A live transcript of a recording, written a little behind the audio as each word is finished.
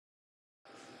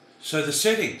So the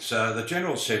settings, the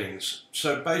general settings.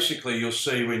 So basically, you'll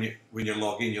see when you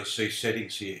log in, you'll see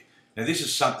settings here. Now this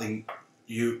is something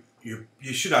you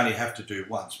should only have to do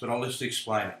once, but I'll just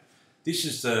explain it. This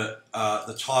is the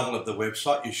title of the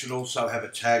website. You should also have a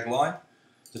tagline.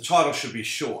 The title should be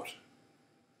short.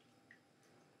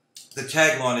 The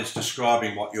tagline is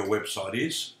describing what your website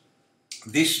is.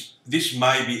 This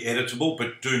may be editable,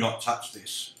 but do not touch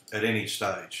this at any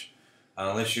stage.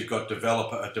 Unless you've got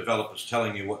developers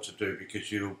telling you what to do,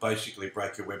 because you'll basically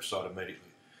break your website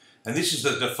immediately. And this is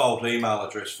the default email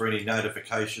address for any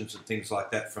notifications and things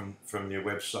like that from your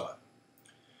website.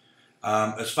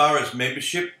 As far as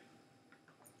membership,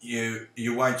 you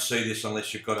won't see this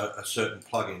unless you've got a certain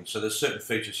plugin. So there's certain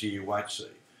features here you won't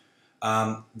see.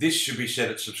 This should be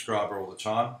set at subscriber all the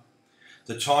time.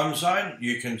 The time zone,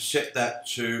 you can set that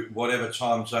to whatever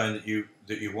time zone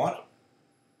that you want,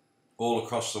 all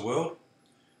across the world.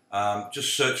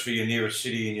 Just search for your nearest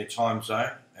city in your time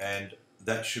zone, and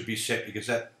that should be set because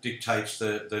that dictates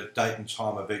the date and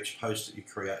time of each post that you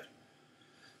create.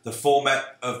 The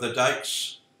format of the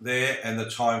dates there and the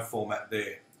time format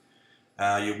there.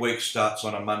 Your week starts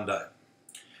on a Monday.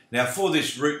 Now for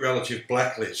this root relative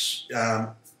blacklist,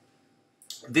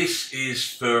 this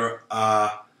is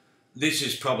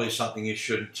probably something you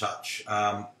shouldn't touch.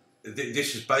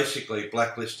 This is basically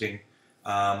blacklisting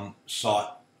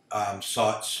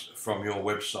sites from your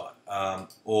website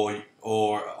or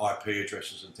IP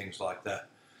addresses and things like that.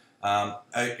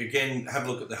 Again, have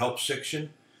a look at the help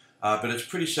section, but it's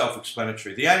pretty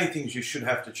self-explanatory. The only things you should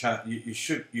have to change,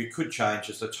 you could change,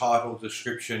 is the title,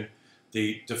 description,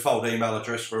 the default email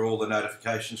address where all the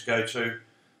notifications go to,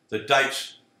 the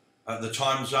date, the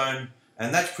time zone,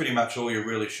 and that's pretty much all you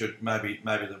really should. Maybe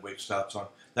the week starts on.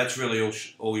 That's really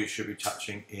all you should be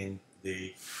touching in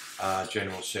the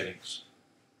general settings.